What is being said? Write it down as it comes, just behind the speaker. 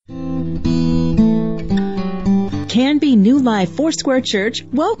Canby New Life Foursquare Church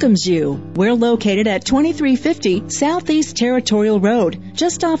welcomes you. We're located at 2350 Southeast Territorial Road,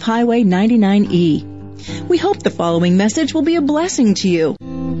 just off Highway 99E. We hope the following message will be a blessing to you.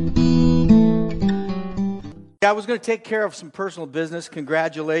 I was going to take care of some personal business.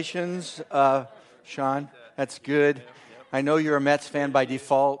 Congratulations, Sean. That's good. I know you're a Mets fan by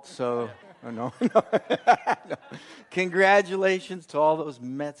default, so no. Congratulations to all those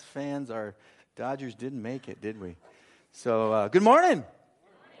Mets fans. Our Dodgers didn't make it, did we? So, good morning.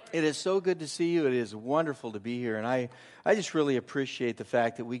 It is so good to see you. It is wonderful to be here, and I just really appreciate the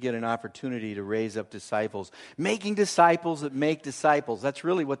fact that we get an opportunity to raise up disciples, making disciples that make disciples. That's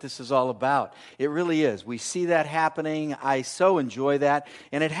really what this is all about. It really is. We see that happening. I so enjoy that,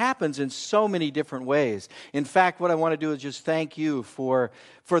 and it happens in so many different ways. In fact, what I want to do is just thank you for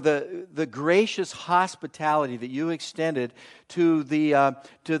the gracious hospitality that you extended to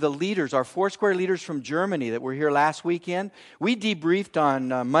the leaders, our Foursquare leaders from Germany that were here last weekend. We debriefed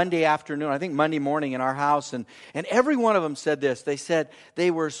on Monday afternoon, I think Monday morning in our house, and every one of them said this. They said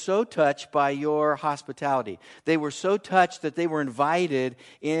they were so touched by your hospitality. They were so touched that they were invited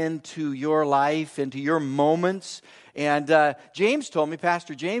into your life, into your moments. And James told me,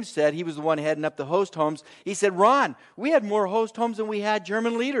 Pastor James said, he was the one heading up the host homes. He said, Ron, we had more host homes than we had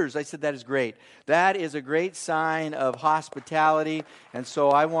German leaders. I said, that is great. That is a great sign of hospitality. And so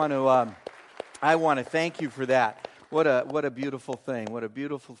I want to thank you for that. What a beautiful thing. What a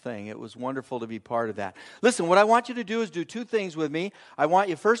beautiful thing. It was wonderful to be part of that. Listen, what I want you to do is do two things with me. I want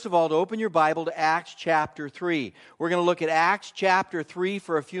you, first of all, to open your Bible to Acts chapter 3. We're going to look at Acts chapter 3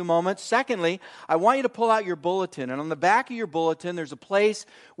 for a few moments. Secondly, I want you to pull out your bulletin. And on the back of your bulletin, there's a place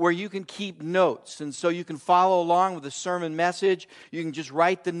where you can keep notes. And so you can follow along with the sermon message. You can just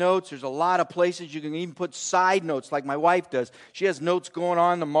write the notes. There's a lot of places you can even put side notes like my wife does. She has notes going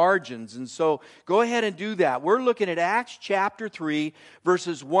on in the margins. And so go ahead and do that. We're looking at Acts chapter 3,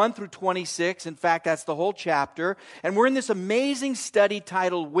 verses 1 through 26. In fact, that's the whole chapter. And we're in this amazing study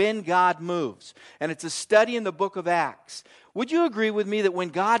titled When God Moves. And it's a study in the book of Acts. Would you agree with me that when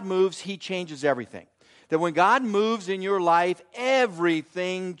God moves, He changes everything? That when God moves in your life,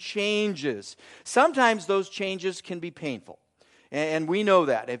 everything changes. Sometimes those changes can be painful. And we know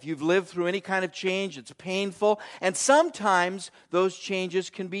that. If you've lived through any kind of change, it's painful. And sometimes those changes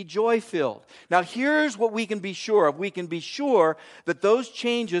can be joy-filled. Now, here's what we can be sure of. We can be sure that those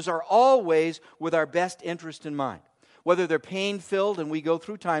changes are always with our best interest in mind. Whether they're pain-filled, and we go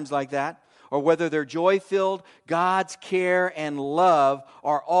through times like that, or whether they're joy-filled, God's care and love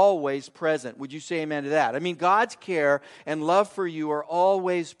are always present. Would you say amen to that? I mean, God's care and love for you are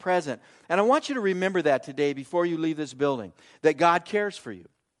always present. And I want you to remember that today before you leave this building, that God cares for you,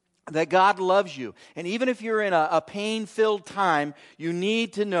 that God loves you. And even if you're in a pain-filled time, you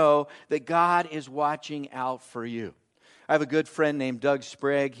need to know that God is watching out for you. I have a good friend named Doug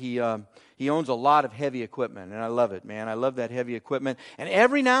Sprague. He owns a lot of heavy equipment, and I love it, man. I love that heavy equipment. And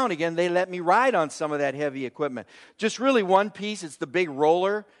every now and again, they let me ride on some of that heavy equipment. Just really one piece. It's the big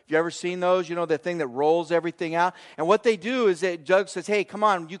roller. Have you ever seen those? You know, the thing that rolls everything out. And what they do is that Doug says, hey, come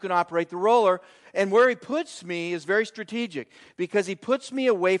on, you can operate the roller. And where he puts me is very strategic because he puts me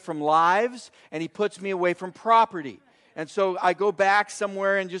away from lives and he puts me away from property. And so I go back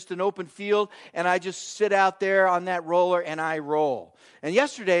somewhere in just an open field, and I just sit out there on that roller, and I roll. And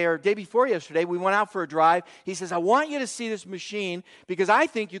yesterday, or day before yesterday, we went out for a drive. He says, I want you to see this machine because I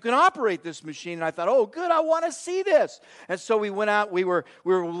think you can operate this machine. And I thought, oh, good, I want to see this. And so we went out. We were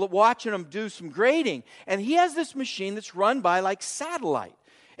watching him do some grading. And he has this machine that's run by like satellite.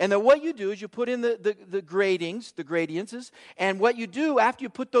 And then what you do is you put in the gradients, and what you do after you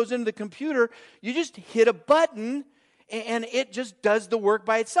put those into the computer, you just hit a button, and it just does the work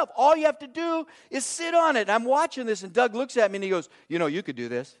by itself. All you have to do is sit on it. I'm watching this, and Doug looks at me, and he goes, you know, you could do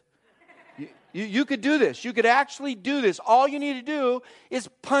this. You could do this. You could actually do this. All you need to do is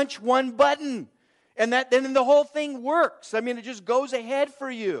punch one button, and then the whole thing works. I mean, it just goes ahead for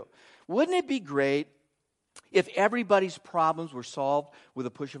you. Wouldn't it be great if everybody's problems were solved with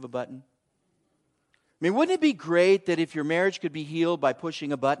a push of a button? I mean, wouldn't it be great that if your marriage could be healed by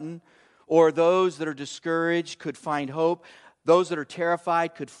pushing a button, or those that are discouraged could find hope, those that are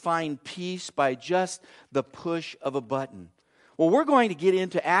terrified could find peace by just the push of a button? Well, we're going to get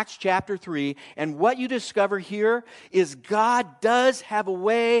into Acts chapter 3, and what you discover here is God does have a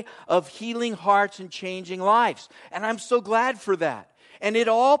way of healing hearts and changing lives. And I'm so glad for that. And it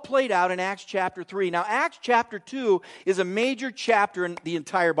all played out in Acts chapter 3. Now, Acts chapter 2 is a major chapter in the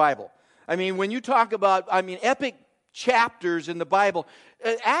entire Bible. I mean, when you talk about, epic chapters in the Bible,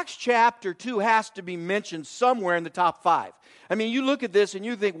 Acts chapter 2 has to be mentioned somewhere in the top 5. I mean, you look at this and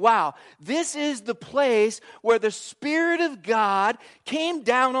you think, wow, this is the place where the Spirit of God came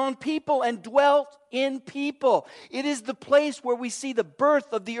down on people and dwelt in people. It is the place where we see the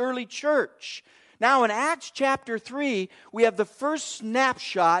birth of the early church. Now, in Acts chapter 3, we have the first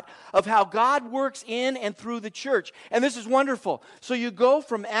snapshot of how God works in and through the church. And this is wonderful. So you go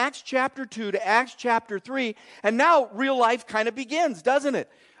from Acts chapter 2 to Acts chapter 3, and now real life kind of begins, doesn't it?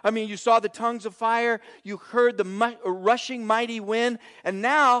 I mean, you saw the tongues of fire, you heard the rushing mighty wind, and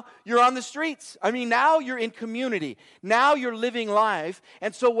now you're on the streets. I mean, now you're in community. Now you're living life.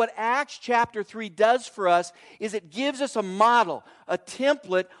 And so what Acts chapter 3 does for us is it gives us a model, a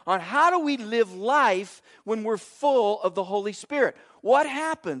template on how do we live life when we're full of the Holy Spirit. What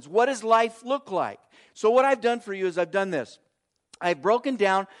happens? What does life look like? So what I've done for you is I've done this. I've broken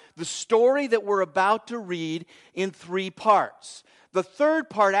down the story that we're about to read in 3 parts. The third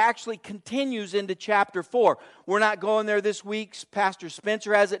part actually continues into chapter 4. We're not going there this week. Pastor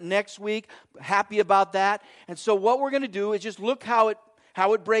Spencer has it next week. Happy about that. And so what we're going to do is just look how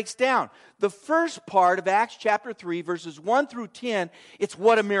it breaks down. The first part of Acts chapter 3, verses 1 through 10, it's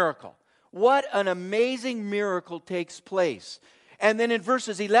what a miracle. What an amazing miracle takes place. And then in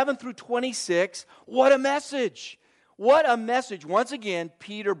verses 11 through 26, what a message. What a message, once again,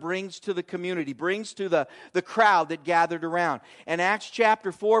 Peter brings to the community, brings to the crowd that gathered around. And Acts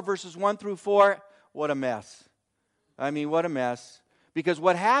chapter 4, verses 1 through 4, what a mess. I mean, what a mess. Because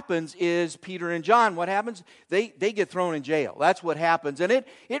what happens is Peter and John, what happens? They get thrown in jail. That's what happens. And it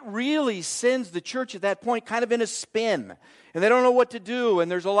really sends the church at that point kind of in a spin. And they don't know what to do.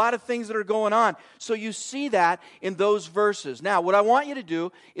 And there's a lot of things that are going on. So you see that in those verses. Now, what I want you to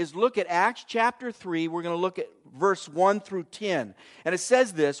do is look at Acts chapter 3. We're going to look at verse 1 through 10. And it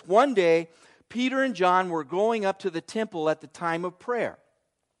says this: one day, Peter and John were going up to the temple at the time of prayer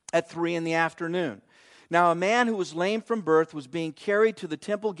at 3 p.m. Now, a man who was lame from birth was being carried to the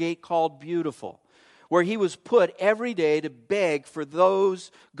temple gate called Beautiful, where he was put every day to beg for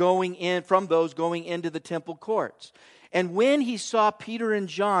those going into the temple courts. And when he saw Peter and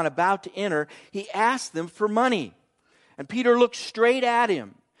John about to enter, he asked them for money. And Peter looked straight at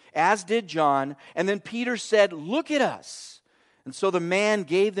him, as did John. And then Peter said, "Look at us." And so the man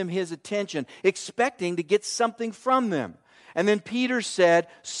gave them his attention, expecting to get something from them. And then Peter said,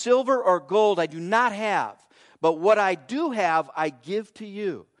 "Silver or gold I do not have, but what I do have I give to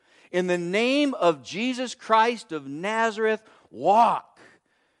you. In the name of Jesus Christ of Nazareth, walk."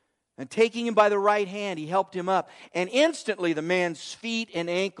 And taking him by the right hand, he helped him up. And instantly the man's feet and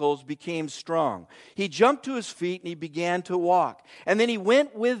ankles became strong. He jumped to his feet and he began to walk. And then he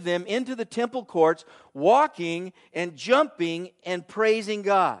went with them into the temple courts, walking and jumping and praising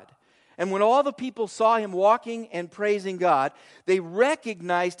God. And when all the people saw him walking and praising God, they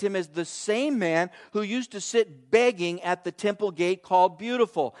recognized him as the same man who used to sit begging at the temple gate called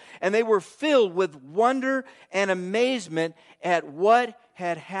Beautiful. And they were filled with wonder and amazement at what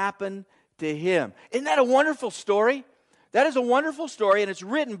had happened to him. Isn't that a wonderful story? That is a wonderful story, and it's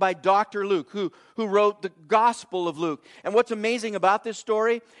written by Dr. Luke, who wrote the Gospel of Luke. And what's amazing about this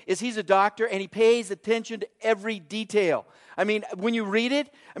story is he's a doctor, and he pays attention to every detail. I mean, when you read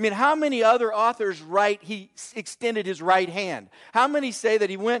it, how many other authors write he extended his right hand? How many say that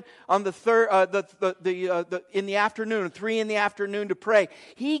he went on in the afternoon, 3 p.m. to pray?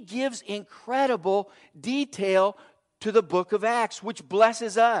 He gives incredible detail to the book of Acts, which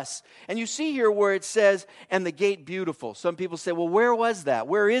blesses us. And you see here where it says, "and the gate Beautiful." Some people say, well, where was that?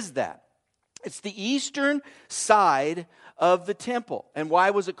 Where is that? It's the eastern side of the temple. And why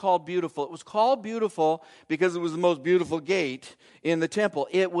was it called Beautiful? It was called Beautiful because it was the most beautiful gate in the temple.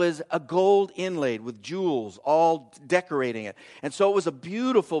 It was a gold inlaid with jewels all decorating it. And so it was a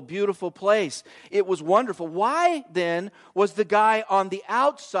beautiful, beautiful place. It was wonderful. Why then was the guy on the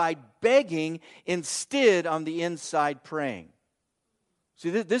outside begging instead on the inside praying? See,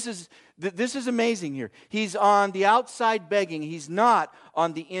 this is amazing here. He's on the outside begging. He's not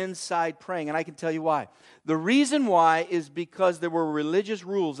on the inside praying. And I can tell you why. The reason why is because there were religious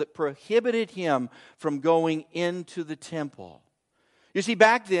rules that prohibited him from going into the temple. You see,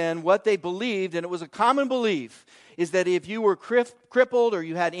 back then, what they believed, and it was a common belief, is that if you were crippled or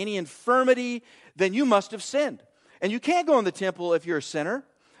you had any infirmity, then you must have sinned. And you can't go in the temple if you're a sinner.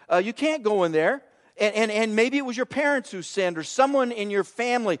 You can't go in there. And maybe it was your parents who sinned or someone in your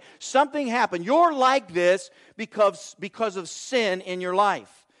family. Something happened. You're like this because of sin in your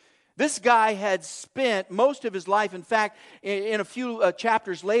life. This guy had spent most of his life, in fact, in a few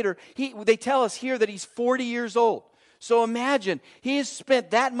chapters later, they tell us here that he's 40 years old. So imagine, he has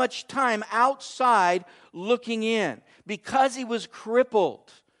spent that much time outside looking in because he was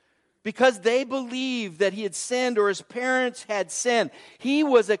crippled, because they believed that he had sinned or his parents had sinned. He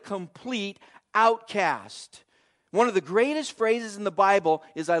was a complete outcast. One of the greatest phrases in the Bible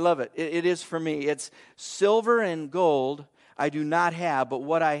is, I love it. It is for me. It's, silver and gold I do not have, but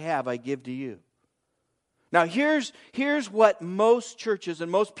what I have I give to you. Now here's what most churches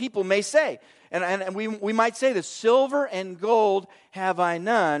and most people may say. And we might say this, silver and gold have I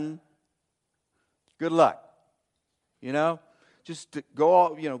none. Good luck. You know, just to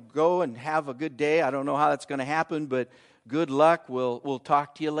go and have a good day. I don't know how that's going to happen, but good luck. We'll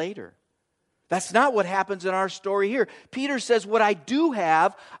talk to you later. That's not what happens in our story here. Peter says, what I do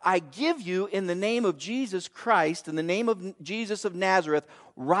have, I give you in the name of Jesus Christ, in the name of Jesus of Nazareth,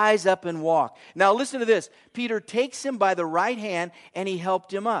 rise up and walk. Now listen to this. Peter takes him by the right hand and he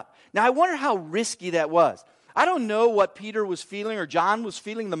helped him up. Now I wonder how risky that was. I don't know what Peter was feeling or John was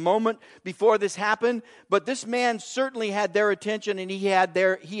feeling the moment before this happened, but this man certainly had their attention and he had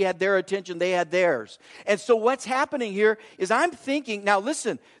their attention, they had theirs. And so what's happening here is I'm thinking, now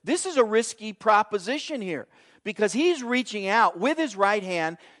listen, this is a risky proposition here because he's reaching out with his right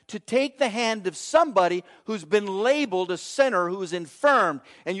hand to take the hand of somebody who's been labeled a sinner, who is infirmed,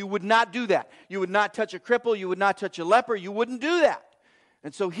 and you would not do that. You would not touch a cripple, you would not touch a leper, you wouldn't do that.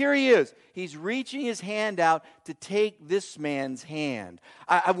 And so here he is. He's reaching his hand out to take this man's hand.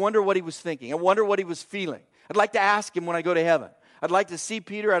 I wonder what he was thinking. I wonder what he was feeling. I'd like to ask him when I go to heaven. I'd like to see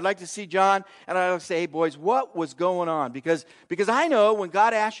Peter. I'd like to see John. And I'd like to say, hey, boys, what was going on? Because I know when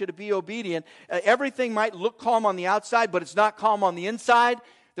God asks you to be obedient, everything might look calm on the outside, but it's not calm on the inside.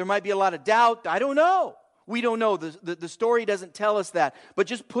 There might be a lot of doubt. I don't know. We don't know. The story doesn't tell us that. But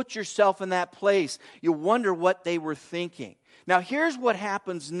just put yourself in that place. You wonder what they were thinking. Now, here's what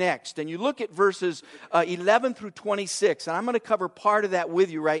happens next. And you look at verses 11 through 26, and I'm going to cover part of that with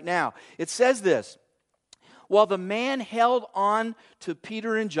you right now. It says this, while the man held on to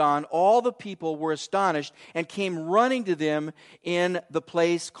Peter and John, all the people were astonished and came running to them in the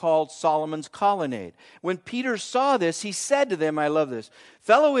place called Solomon's Colonnade. When Peter saw this, he said to them, I love this,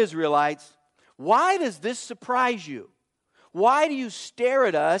 fellow Israelites, why does this surprise you? Why do you stare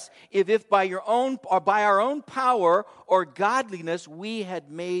at us if by your own or by our own power or godliness we had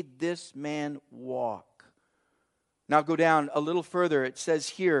made this man walk? Now go down a little further. It says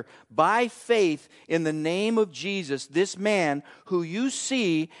here, by faith in the name of Jesus, this man who you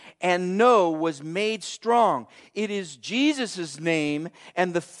see and know was made strong. It is Jesus' name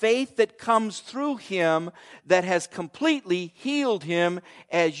and the faith that comes through him that has completely healed him,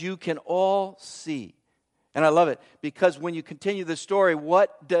 as you can all see. And I love it because when you continue the story,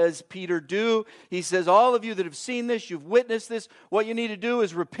 what does Peter do? He says, all of you that have seen this, you've witnessed this, what you need to do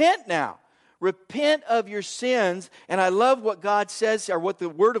is repent now. Repent of your sins. And I love what God says, or what the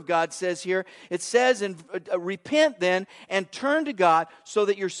Word of God says here. It says, repent then and turn to God so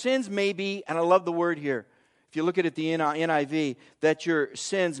that your sins may be, and I love the word here, if you look at it, the NIV, that your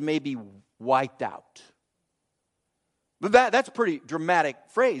sins may be wiped out. That's a pretty dramatic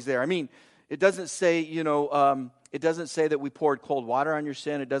phrase there. I mean, it doesn't say, it doesn't say that we poured cold water on your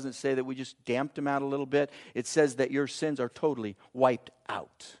sin. It doesn't say that we just damped them out a little bit. It says that your sins are totally wiped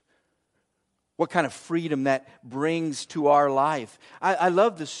out. What kind of freedom that brings to our life. I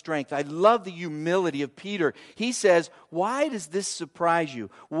love the strength. I love the humility of Peter. He says, why does this surprise you?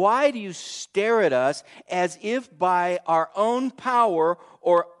 Why do you stare at us as if by our own power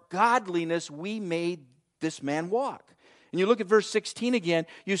or godliness we made this man walk? And you look at verse 16 again,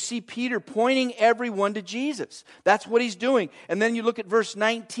 you see Peter pointing everyone to Jesus. That's what he's doing. And then you look at verse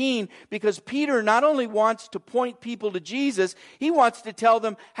 19, because Peter not only wants to point people to Jesus, he wants to tell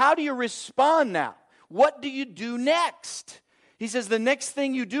them, how do you respond now? What do you do next? He says the next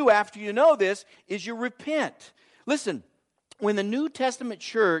thing you do after you know this is you repent. Listen, when the New Testament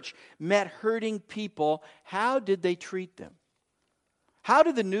church met hurting people, how did they treat them? How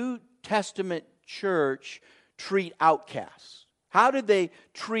did the New Testament church treat outcasts? How did they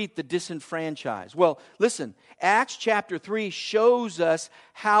treat the disenfranchised? Well, listen, Acts chapter 3 shows us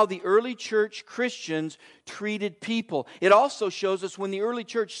how the early church Christians treated people. It also shows us when the early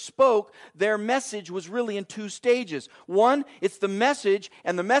church spoke, their message was really in two stages. One, it's the message,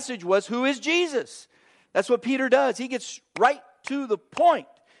 and the message was, who is Jesus? That's what Peter does. He gets right to the point.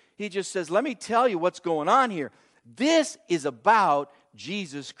 He just says, let me tell you what's going on here. This is about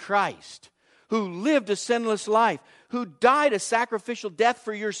Jesus Christ, who lived a sinless life, who died a sacrificial death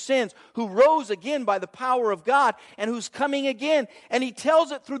for your sins, who rose again by the power of God, and who's coming again. And he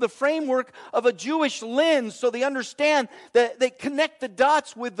tells it through the framework of a Jewish lens so they understand that they connect the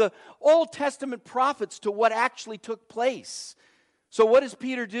dots with the Old Testament prophets to what actually took place. So what does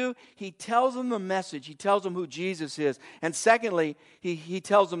Peter do? He tells them the message. He tells them who Jesus is. And secondly, he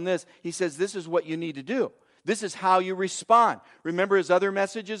tells them this. He says, this is what you need to do. This is how you respond. Remember his other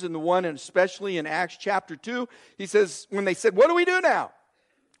messages, and the one, and especially in Acts chapter 2, he says, when they said, what do we do now?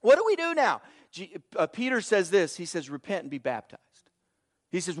 What do we do now? Peter says this. He says, repent and be baptized.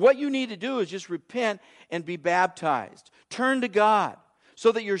 He says, what you need to do is just repent and be baptized. Turn to God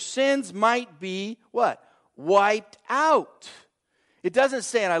so that your sins might be, what? Wiped out. It doesn't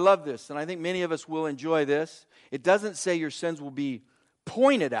say, and I love this, and I think many of us will enjoy this, it doesn't say your sins will be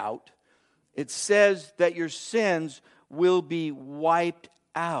pointed out. It says that your sins will be wiped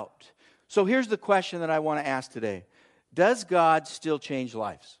out. So here's the question that I want to ask today. Does God still change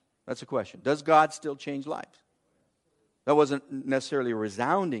lives? That's a question. Does God still change lives? That wasn't necessarily a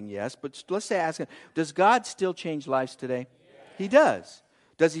resounding yes, but let's say ask him, does God still change lives today? Yes. He does.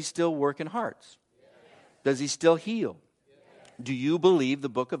 Does he still work in hearts? Yes. Does he still heal? Yes. Do you believe the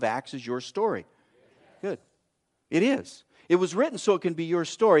book of Acts is your story? Yes. Good. It is. It was written so it can be your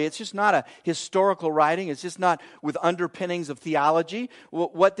story. It's just not a historical writing. It's just not with underpinnings of theology.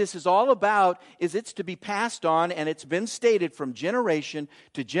 What this is all about is it's to be passed on, and it's been stated from generation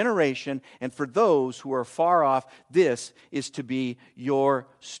to generation. And for those who are far off, this is to be your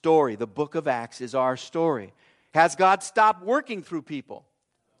story. The book of Acts is our story. Has God stopped working through people?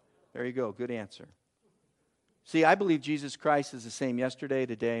 There you go. Good answer. See, I believe Jesus Christ is the same yesterday,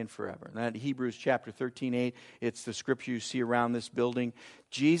 today, and forever. And that Hebrews chapter 13:8, it's the scripture you see around this building.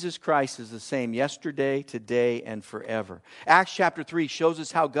 Jesus Christ is the same yesterday, today, and forever. Acts chapter 3 shows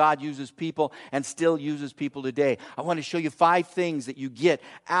us how God uses people and still uses people today. I want to show you 5 things that you get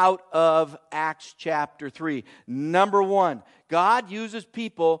out of Acts chapter 3. Number 1, God uses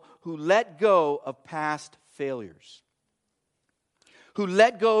people who let go of past failures, who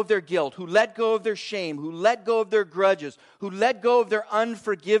let go of their guilt, who let go of their shame, who let go of their grudges, who let go of their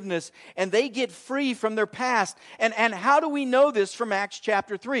unforgiveness, and they get free from their past. And how do we know this from Acts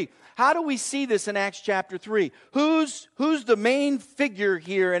chapter 3? How do we see this in Acts chapter 3? Who's the main figure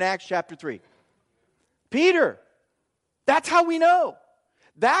here in Acts chapter 3? Peter. That's how we know.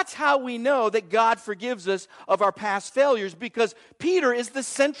 That's how we know that God forgives us of our past failures, because Peter is the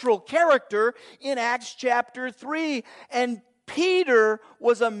central character in Acts chapter 3. And Peter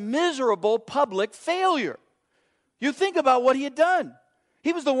was a miserable public failure. You think about what he had done.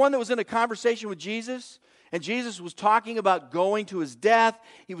 He was the one that was in a conversation with Jesus, and Jesus was talking about going to his death.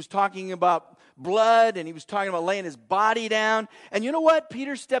 He was talking about blood, and he was talking about laying his body down. And you know what?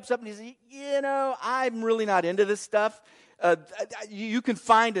 Peter steps up and he says, I'm really not into this stuff. You can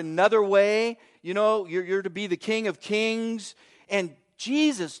find another way. You're to be the King of Kings. And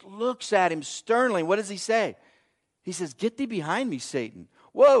Jesus looks at him sternly. What does he say? He says, get thee behind me, Satan.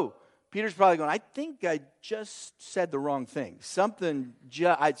 Whoa. Peter's probably going, I think I just said the wrong thing.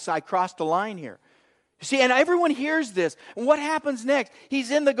 I crossed the line here. See, and everyone hears this. And what happens next?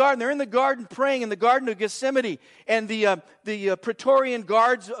 He's in the garden. They're in the garden praying in the Garden of Gethsemane. And the Praetorian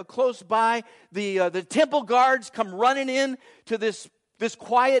guards close by, the temple guards come running in to this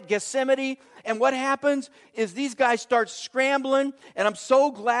quiet Gethsemane. And what happens is these guys start scrambling. And I'm so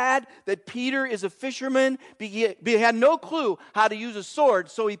glad that Peter is a fisherman. He had no clue how to use a sword.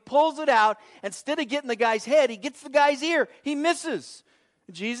 So he pulls it out. Instead of getting the guy's head, he gets the guy's ear. He misses.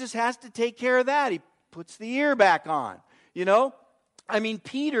 Jesus has to take care of that. He puts the ear back on.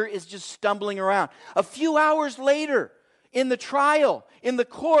 Peter is just stumbling around. A few hours later, in the trial, in the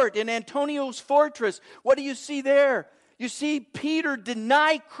court, in Antonio's fortress, what do you see there? You see Peter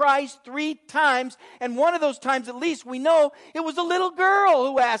deny Christ 3 times, and one of those times at least we know it was a little girl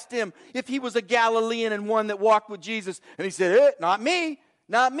who asked him if he was a Galilean and one that walked with Jesus. And he said, not me,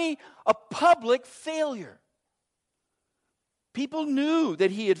 not me. A public failure. People knew that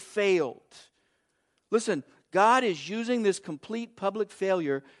he had failed. Listen, God is using this complete public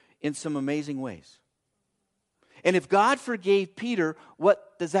failure in some amazing ways. And if God forgave Peter,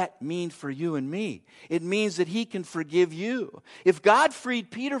 what does that mean for you and me? It means that he can forgive you. If God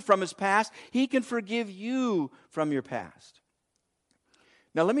freed Peter from his past, he can forgive you from your past.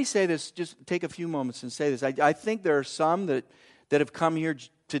 Now let me say this, just take a few moments and say this. I think there are some that have come here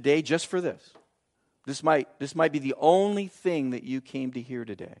today just for this. This might be the only thing that you came to hear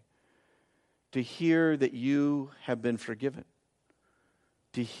today. To hear that you have been forgiven.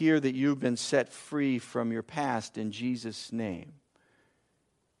 To hear that you've been set free from your past in Jesus' name.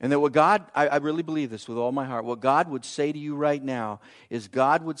 And that what God, I really believe this with all my heart, what God would say to you right now is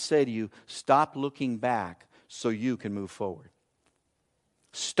God would say to you, stop looking back so you can move forward.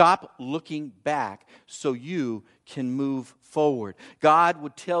 Stop looking back so you can move forward. God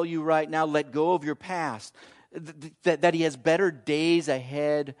would tell you right now, let go of your past, that He has better days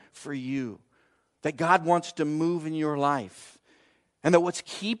ahead for you, that God wants to move in your life. And that what's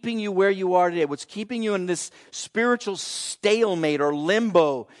keeping you where you are today, what's keeping you in this spiritual stalemate or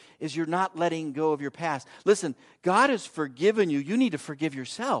limbo, is you're not letting go of your past. Listen, God has forgiven you. You need to forgive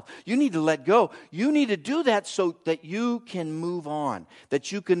yourself. You need to let go. You need to do that so that you can move on,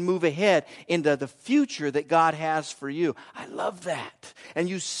 that you can move ahead into the future that God has for you. I love that. And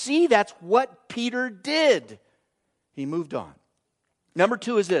you see, that's what Peter did. He moved on. Number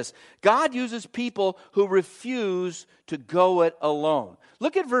 2 is this. God uses people who refuse to go it alone.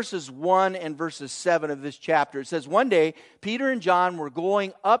 Look at verses 1 and verses 7 of this chapter. It says, one day, Peter and John were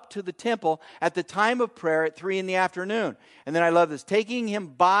going up to the temple at the time of prayer at 3 p.m. And then I love this. Taking him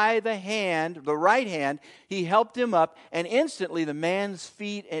by the hand, the right hand, he helped him up, and instantly the man's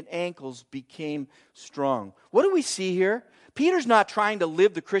feet and ankles became strong. What do we see here? Peter's not trying to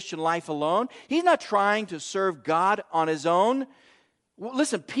live the Christian life alone. He's not trying to serve God on his own.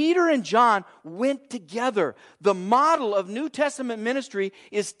 Listen, Peter and John went together. The model of New Testament ministry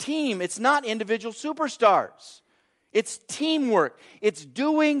is team. It's not individual superstars. It's teamwork. It's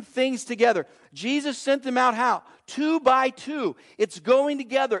doing things together. Jesus sent them out how? 2 by 2. It's going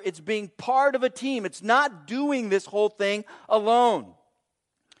together. It's being part of a team. It's not doing this whole thing alone.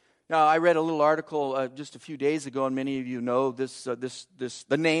 Now, I read a little article just a few days ago, and many of you know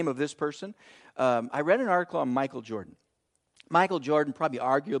the name of this person. I read an article on Michael Jordan. Michael Jordan, probably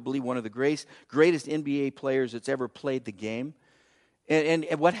arguably one of the greatest NBA players that's ever played the game. And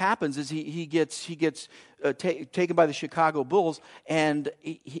what happens is he gets taken by the Chicago Bulls, and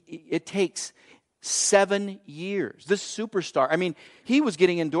it takes 7 years. This superstar, I mean, he was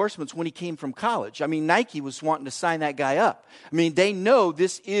getting endorsements when he came from college. I mean, Nike was wanting to sign that guy up. I mean, they know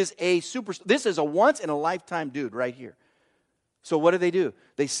this is a superstar. This is a once-in-a-lifetime dude right here. So what do?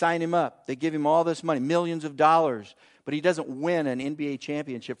 They sign him up. They give him all this money, millions of dollars. But he doesn't win an NBA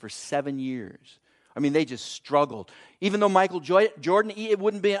championship for 7 years. I mean, they just struggled. Even though Michael Jordan, it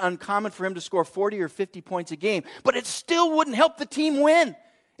wouldn't be uncommon for him to score 40 or 50 points a game. But it still wouldn't help the team win.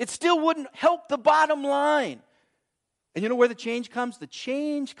 It still wouldn't help the bottom line. And you know where the change comes? The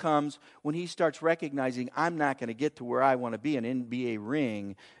change comes when he starts recognizing, I'm not going to get to where I want to be, an NBA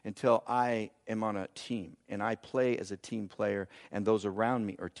ring, until I am on a team. And I play as a team player, and those around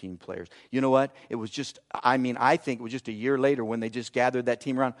me are team players. You know what? It was just, I think it was just a year later when they just gathered that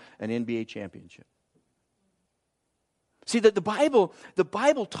team around an NBA championship. See, that the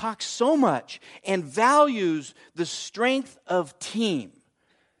Bible talks so much and values the strength of team.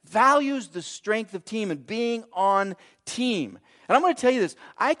 Values the strength of team and being on team. And I'm going to tell you this.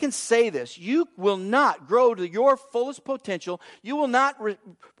 I can say this. You will not grow to your fullest potential. You will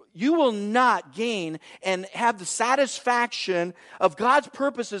not gain and have the satisfaction of God's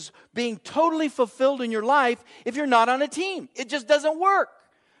purposes being totally fulfilled in your life if you're not on a team. It just doesn't work.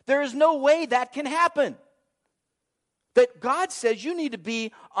 There is no way that can happen. That God says you need to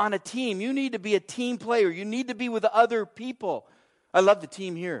be on a team. You need to be a team player. You need to be with other people. I love the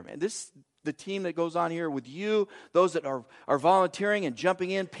team here, man. The team that goes on here with you, those that are volunteering and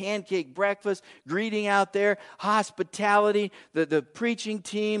jumping in, pancake breakfast, greeting out there, hospitality, the preaching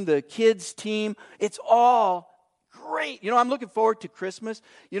team, the kids team. It's all great. You know, I'm looking forward to Christmas.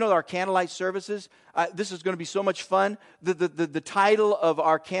 You know, our candlelight services. This is going to be so much fun. The title of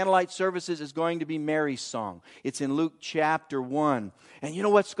our candlelight services is going to be Mary's Song. It's in Luke chapter 1. And you know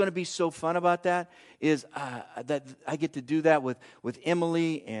what's going to be so fun about that? Is that I get to do that with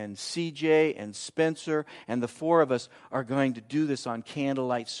Emily and CJ and Spencer, and the 4 of us are going to do this on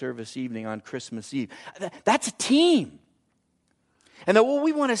candlelight service evening on Christmas Eve. That's a team. And then what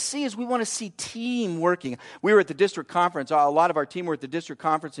we want to see is we want to see team working. We were at the district conference. A lot of our team were at the district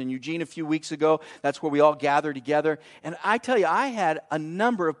conference in Eugene a few weeks ago. That's where we all gathered together. And I tell you, I had a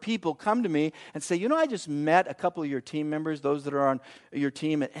number of people come to me and say, you know, I just met a couple of your team members, those that are on your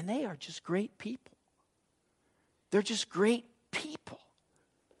team, and they are just great people. They're just great people.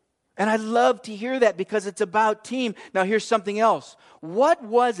 And I love to hear that because it's about team. Now here's something else. What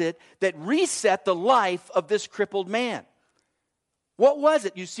was it that reset the life of this crippled man? What was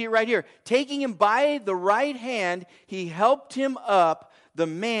it? You see it right here. Taking him by the right hand, he helped him up. The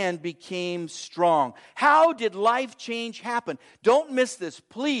man became strong. How did life change happen? Don't miss this.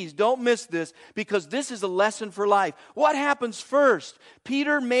 Please don't miss this, because this is a lesson for life. What happens first?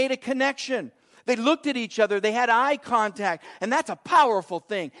 Peter made a connection. They looked at each other. They had eye contact. And that's a powerful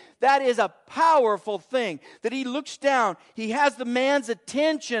thing. That is a powerful thing. That he looks down. He has the man's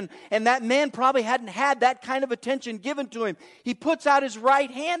attention. And that man probably hadn't had that kind of attention given to him. He puts out his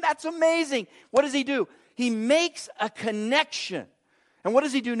right hand. That's amazing. What does he do? He makes a connection. And what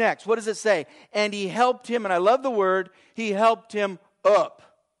does he do next? What does it say? And he helped him. And I love the word. He helped him up.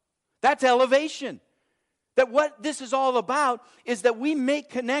 That's elevation. That what this is all about is that we make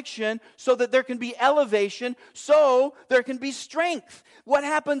connection so that there can be elevation, so there can be strength. What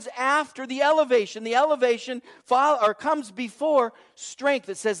happens after the elevation? The elevation comes before strength.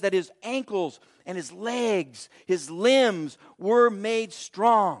 It says that his ankles and his legs, his limbs were made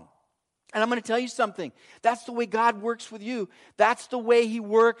strong. And I'm going to tell you something. That's the way God works with you. That's the way he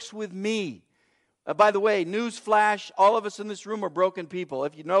works with me. By the way, news flash, all of us in this room are broken people.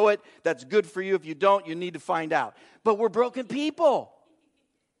 If you know it, that's good for you. If you don't, you need to find out. But we're broken people.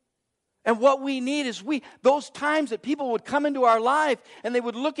 And what we need is those times that people would come into our life and they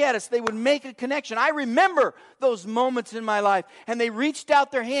would look at us, they would make a connection. I remember those moments in my life, and they reached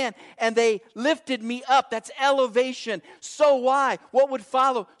out their hand and they lifted me up. That's elevation. So why? What would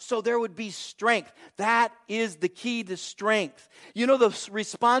follow? So there would be strength. That is the key to strength. You know the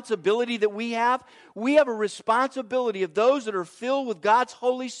responsibility that we have? We have a responsibility of those that are filled with God's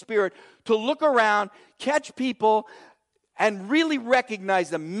Holy Spirit to look around, catch people, and really recognize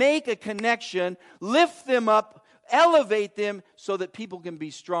them, make a connection, lift them up, elevate them so that people can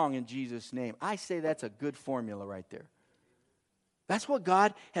be strong in Jesus' name. I say that's a good formula right there. That's what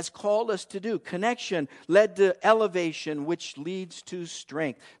God has called us to do. Connection led to elevation, which leads to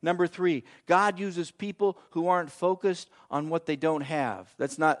strength. Number 3, God uses people who aren't focused on what they don't have.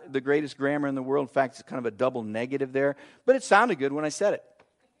 That's not the greatest grammar in the world. In fact, it's kind of a double negative there. But it sounded good when I said it,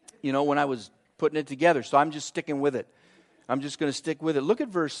 when I was putting it together. So I'm just sticking with it. I'm just going to stick with it. Look at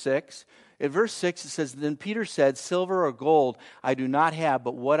verse 6. In verse 6 it says, Then Peter said, Silver or gold I do not have,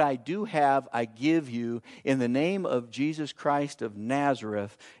 but what I do have I give you. In the name of Jesus Christ of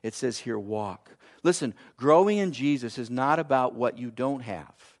Nazareth, it says here, walk. Listen, growing in Jesus is not about what you don't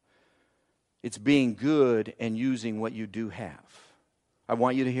have. It's being good and using what you do have. I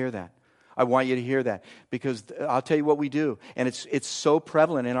want you to hear that. I want you to hear that, because I'll tell you what we do, and it's so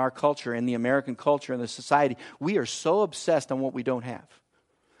prevalent in our culture, in the American culture, in the society. We are so obsessed on what we don't have.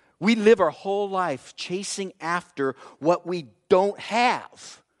 We live our whole life chasing after what we don't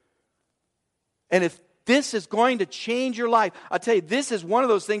have. And if this is going to change your life, I'll tell you, this is one of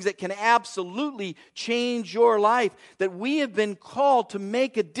those things that can absolutely change your life. That we have been called to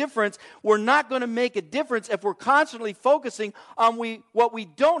make a difference. We're not going to make a difference if we're constantly focusing on what we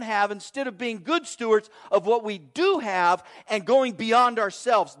don't have instead of being good stewards of what we do have and going beyond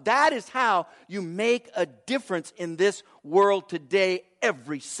ourselves. That is how you make a difference in this world today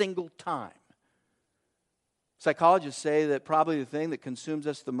every single time. Psychologists say that probably the thing that consumes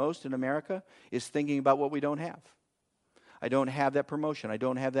us the most in America is thinking about what we don't have. I don't have that promotion. I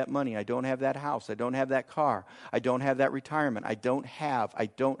don't have that money. I don't have that house. I don't have that car. I don't have that retirement. I don't have.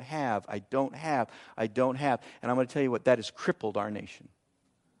 And I'm going to tell you what, that has crippled our nation.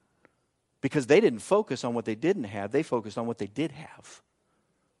 Because they didn't focus on what they didn't have. They focused on what they did have.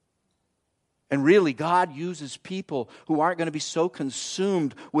 And really, God uses people who aren't going to be so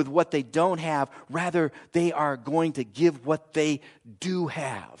consumed with what they don't have. Rather, they are going to give what they do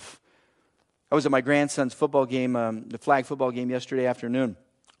have. I was at my grandson's football game, the flag football game yesterday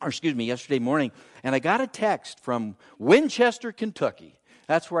morning, and I got a text from Winchester, Kentucky.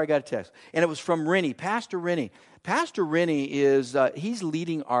 That's where I got a text. And it was from Rennie, Pastor Rennie. Pastor Rennie he's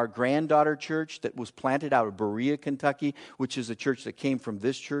leading our granddaughter church that was planted out of Berea, Kentucky, which is a church that came from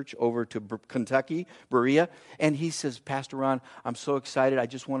this church over to Kentucky, Berea. And he says, Pastor Ron, I'm so excited. I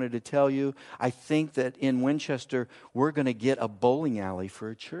just wanted to tell you, I think that in Winchester, we're going to get a bowling alley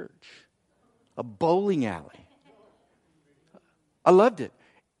for a church. A bowling alley. I loved it.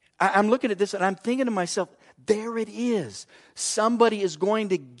 I'm looking at this and I'm thinking to myself, there it is. Somebody is going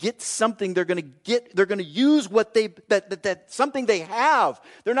to get something. They're going to use what that something they have.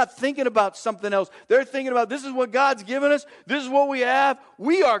 They're not thinking about something else. They're thinking about, this is what God's given us. This is what we have.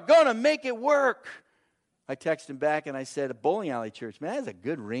 We are going to make it work. I texted him back and I said, a bowling alley church, man, that has a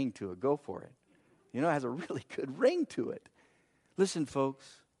good ring to it. Go for it. It has a really good ring to it. Listen, folks,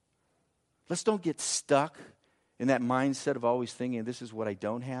 let's don't get stuck in that mindset of always thinking, this is what I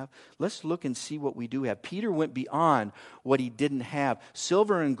don't have. Let's look and see what we do have. Peter went beyond what he didn't have.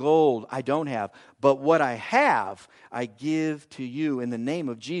 Silver and gold I don't have, but what I have I give to you. In the name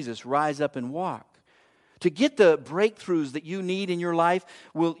of Jesus, rise up and walk. To get the breakthroughs that you need in your life,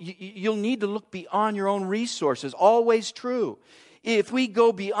 you'll need to look beyond your own resources. Always true. if we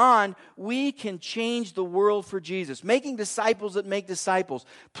go beyond, we can change the world for Jesus. Making disciples that make disciples,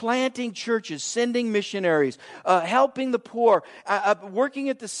 planting churches, sending missionaries, helping the poor, working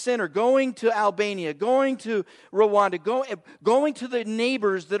at the center, going to Albania, going to Rwanda, going to the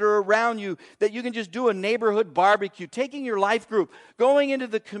neighbors that are around you, that you can just do a neighborhood barbecue, taking your life group, going into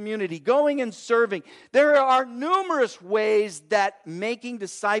the community, going and serving. There are numerous ways that making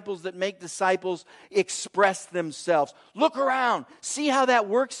disciples that make disciples express themselves. Look around. See how that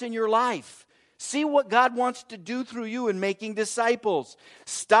works in your life. See what God wants to do through you in making disciples.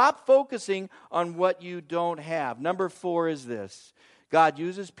 Stop focusing on what you don't have. Number 4 is this. God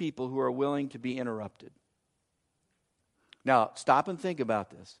uses people who are willing to be interrupted. Now, stop and think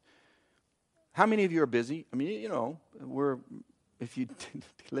about this. How many of you are busy? I mean, how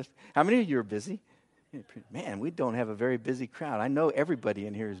many of you are busy? Man, we don't have a very busy crowd. I know everybody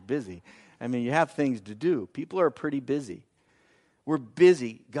in here is busy. I mean, you have things to do. People are pretty busy. We're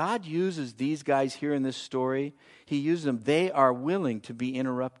busy. God uses these guys here in this story. He uses them. They are willing to be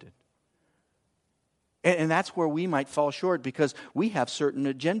interrupted. And that's where we might fall short because we have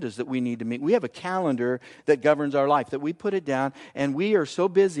certain agendas that we need to meet. We have a calendar that governs our life, that we put it down, and we are so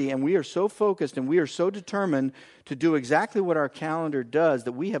busy and we are so focused and we are so determined to do exactly what our calendar does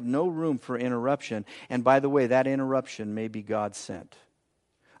that we have no room for interruption. And by the way, that interruption may be God sent.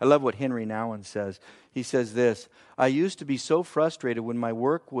 I love what Henry Nouwen says. He says this, I used to be so frustrated when my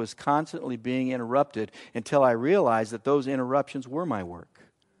work was constantly being interrupted until I realized that those interruptions were my work.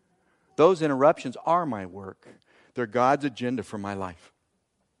 Those interruptions are my work. They're God's agenda for my life.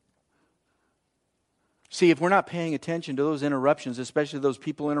 See, if we're not paying attention to those interruptions, especially those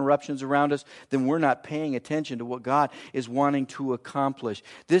people interruptions around us, then we're not paying attention to what God is wanting to accomplish.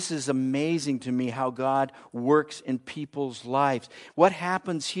 This is amazing to me how God works in people's lives. What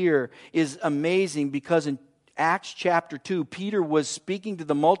happens here is amazing because in Acts chapter 2, Peter was speaking to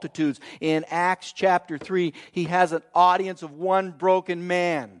the multitudes. In Acts chapter 3, he has an audience of one broken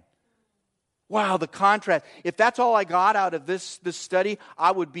man. Wow, the contrast. If that's all I got out of this study,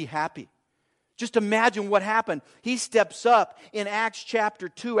 I would be happy. Just imagine what happened. He steps up in Acts chapter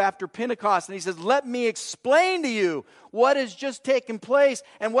 2 after Pentecost and he says, let me explain to you what has just taken place.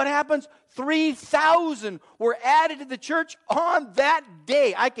 And what happens? 3,000 were added to the church on that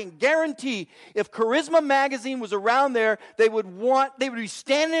day. I can guarantee if Charisma Magazine was around there, they would be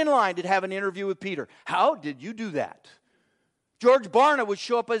standing in line to have an interview with Peter. How did you do that? George Barna would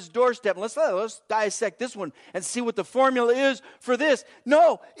show up at his doorstep. And let's dissect this one and see what the formula is for this.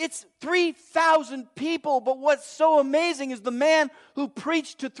 No, it's 3,000 people. But what's so amazing is the man who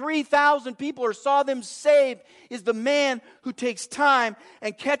preached to 3,000 people or saw them saved is the man who takes time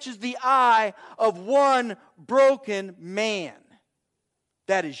and catches the eye of one broken man.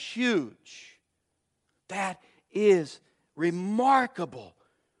 That is huge. That is remarkable.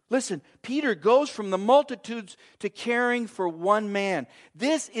 Listen, Peter goes from the multitudes to caring for one man.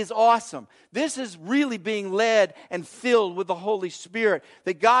 This is awesome. This is really being led and filled with the Holy Spirit.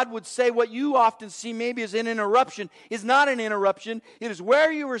 That God would say what you often see maybe as an interruption is not an interruption. It is where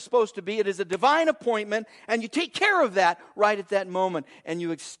you were supposed to be. It is a divine appointment, and you take care of that right at that moment, and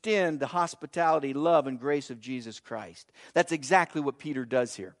you extend the hospitality, love, and grace of Jesus Christ. That's exactly what Peter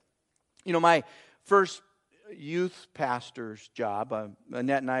does here. You know, my first youth pastor's job.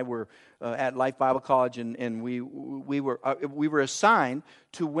 Annette and I were at Life Bible College, and we were assigned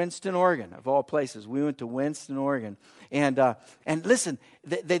to Winston, Oregon, of all places. We went to Winston, Oregon, and listen,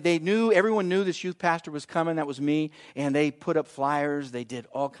 they knew, everyone knew this youth pastor was coming. That was me, and they put up flyers. They did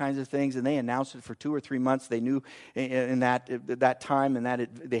all kinds of things, and they announced it for 2 or 3 months. They knew in that time, and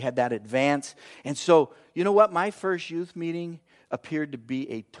that they had that advance. And so, you know what? My first youth meeting appeared to be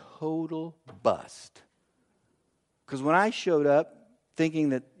a total bust. Because when I showed up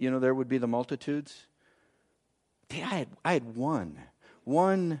thinking that, there would be the multitudes, I had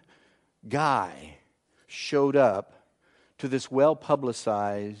one guy showed up to this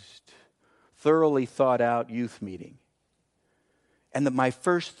well-publicized, thoroughly thought-out youth meeting. And my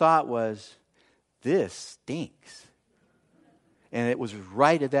first thought was, this stinks. And it was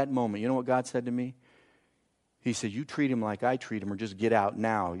right at that moment. You know what God said to me? He said, you treat him like I treat him, or just get out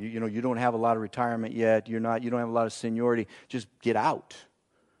now. You don't have a lot of retirement yet. You don't have a lot of seniority. Just get out.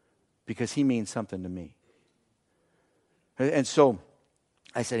 Because he means something to me. And so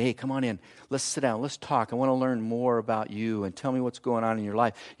I said, hey, come on in. Let's sit down. Let's talk. I want to learn more about you and tell me what's going on in your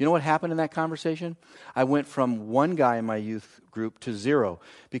life. You know what happened in that conversation? I went from one guy in my youth group to 0.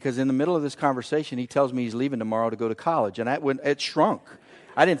 Because in the middle of this conversation, he tells me he's leaving tomorrow to go to college. And it shrunk.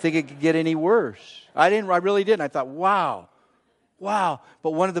 I didn't think it could get any worse. I really didn't. I thought, wow.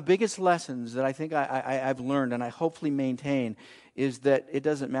 But one of the biggest lessons that I think I've learned and I hopefully maintain is that it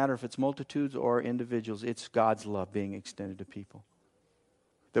doesn't matter if it's multitudes or individuals. It's God's love being extended to people.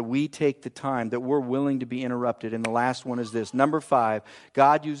 That we take the time, that we're willing to be interrupted. And the last one is this. Number 5,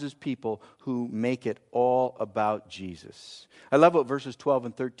 God uses people who make it all about Jesus. I love what verses 12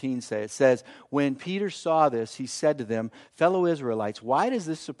 and 13 say. It says, when Peter saw this, he said to them, fellow Israelites, why does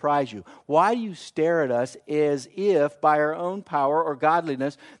this surprise you? Why do you stare at us as if by our own power or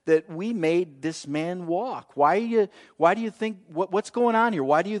godliness that we made this man walk? Why do you think, what's going on here?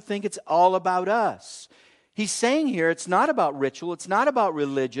 Why do you think it's all about us? He's saying here it's not about ritual, it's not about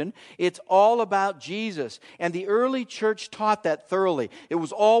religion, it's all about Jesus. And the early church taught that thoroughly. It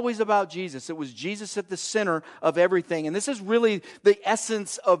was always about Jesus. It was Jesus at the center of everything. And this is really the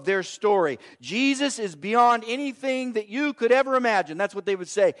essence of their story. Jesus is beyond anything that you could ever imagine. That's what they would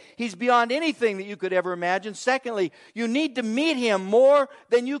say. He's beyond anything that you could ever imagine. Secondly, you need to meet Him more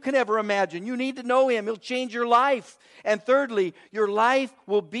than you can ever imagine. You need to know Him. He'll change your life. And thirdly, your life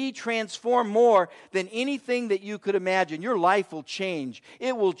will be transformed more than anything that you could imagine. Your life will change.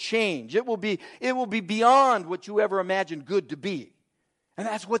 It will change. It will be beyond what you ever imagined good to be. And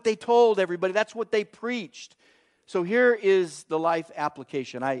that's what they told everybody. That's what they preached. So here is the life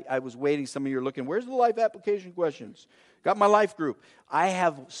application. I was waiting. Some of you are looking, where's the life application questions? Got my life group. I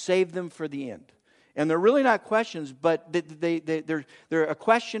have saved them for the end. And they're really not questions, but they're a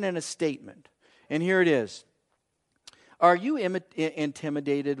question and a statement. And here it is. Are you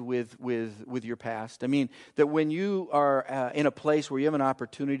intimidated with your past? I mean, that when you are in a place where you have an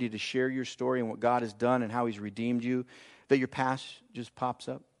opportunity to share your story and what God has done and how He's redeemed you, that your past just pops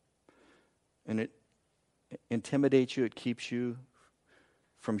up and it intimidates you, it keeps you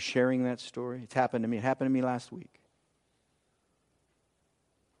from sharing that story? It's happened to me. It happened to me last week.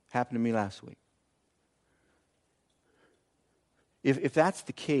 Happened to me last week. If that's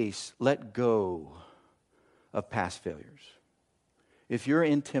the case, let go of past failures. If you're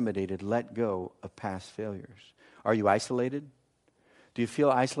intimidated, let go of past failures. Are you isolated? Do you feel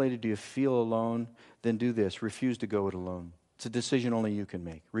isolated? Do you feel alone? Then do this. Refuse to go it alone. It's a decision only you can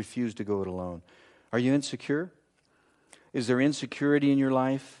make. Refuse to go it alone. Are you insecure? Is there insecurity in your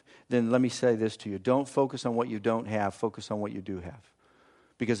life? Then let me say this to you. Don't focus on what you don't have. Focus on what you do have.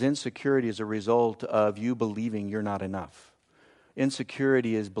 Because insecurity is a result of you believing you're not enough.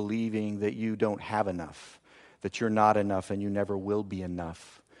 Insecurity is believing that you don't have enough, that you're not enough and you never will be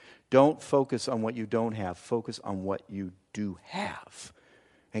enough. Don't focus on what you don't have. Focus on what you do have.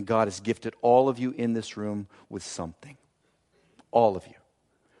 And God has gifted all of you in this room with something. All of you.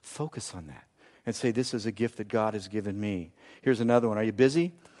 Focus on that and say, this is a gift that God has given me. Here's another one. Are you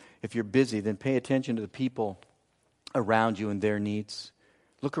busy? If you're busy, then pay attention to the people around you and their needs.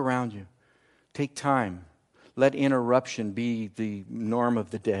 Look around you. Take time. Let interruption be the norm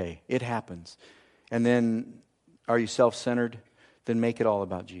of the day. It happens. And then, are you self-centered? Then make it all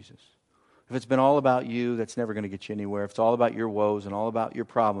about Jesus. If it's been all about you, that's never going to get you anywhere. If it's all about your woes and all about your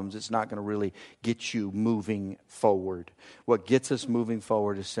problems, it's not going to really get you moving forward. What gets us moving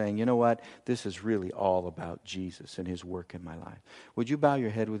forward is saying, you know what? This is really all about Jesus and His work in my life. Would you bow your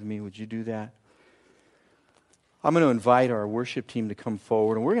head with me? Would you do that? I'm going to invite our worship team to come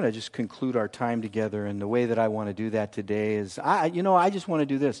forward, and we're going to just conclude our time together. And the way that I want to do that today is, I just want to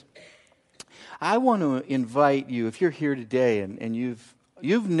do this. I want to invite you, if you're here today and you've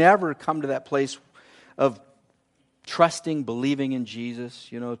never come to that place of trusting, believing in Jesus,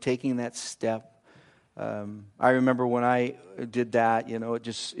 taking that step. I remember when I did that,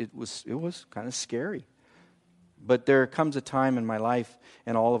 it was kind of scary. But there comes a time in my life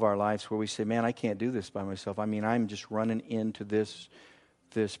and all of our lives where we say, man, I can't do this by myself. I mean, I'm just running into this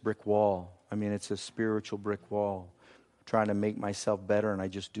brick wall. I mean, it's a spiritual brick wall, trying to make myself better, and I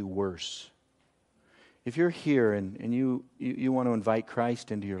just do worse. If you're here and you want to invite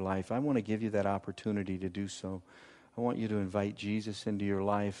Christ into your life, I want to give you that opportunity to do so. I want you to invite Jesus into your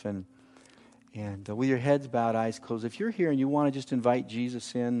life. And with your heads bowed, eyes closed, if you're here and you want to just invite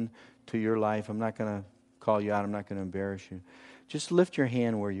Jesus in to your life, I'm not going to call you out. I'm not going to embarrass you. Just lift your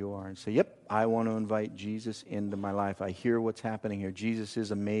hand where you are and say, yep, I want to invite Jesus into my life. I hear what's happening here. Jesus is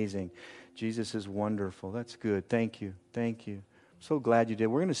amazing. Jesus is wonderful. That's good. Thank you. Thank you. I'm so glad you did.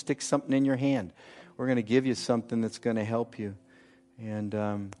 We're going to stick something in your hand. We're going to give you something that's going to help you. And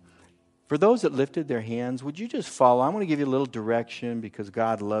for those that lifted their hands, would you just follow? I'm going to give you a little direction because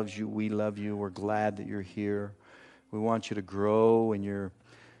God loves you. We love you. We're glad that you're here. We want you to grow in your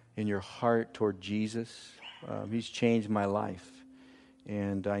heart toward Jesus. He's changed my life.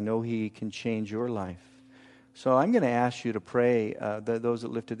 And I know He can change your life. So I'm going to ask you to pray, those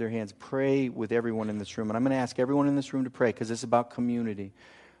that lifted their hands, pray with everyone in this room. And I'm going to ask everyone in this room to pray because it's about community.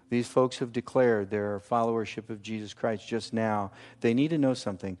 These folks have declared their followership of Jesus Christ just now. They need to know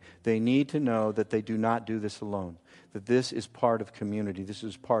something. They need to know that they do not do this alone, that this is part of community. This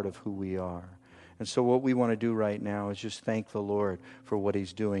is part of who we are. And so what we want to do right now is just thank the Lord for what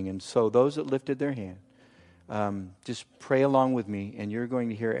He's doing. And so those that lifted their hand, just pray along with me, and you're going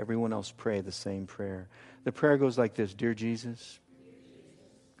to hear everyone else pray the same prayer. The prayer goes like this: Dear Jesus,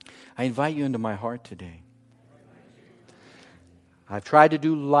 I invite you into my heart today. I've tried to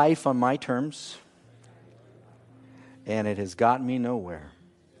do life on my terms, and it has gotten me nowhere.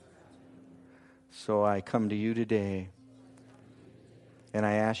 So I come to you today, and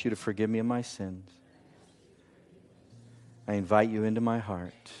I ask you to forgive me of my sins. I invite you into my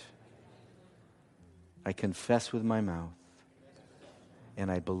heart. I confess with my mouth, and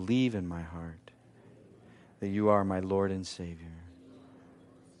I believe in my heart that you are my Lord and Savior.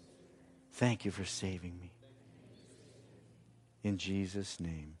 Thank you for saving me. In Jesus'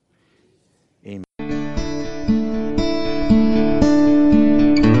 name, amen.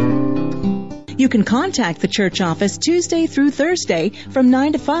 You can contact the church office Tuesday through Thursday from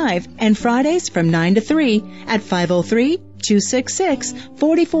 9 to 5 and Fridays from 9 to 3 at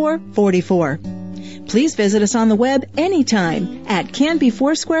 503-266-4444. Please visit us on the web anytime at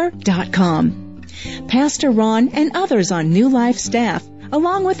canbyfoursquare.com. Pastor Ron and others on New Life staff,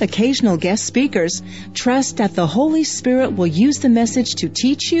 along with occasional guest speakers, trust that the Holy Spirit will use the message to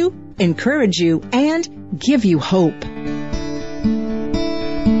teach you, encourage you, and give you hope.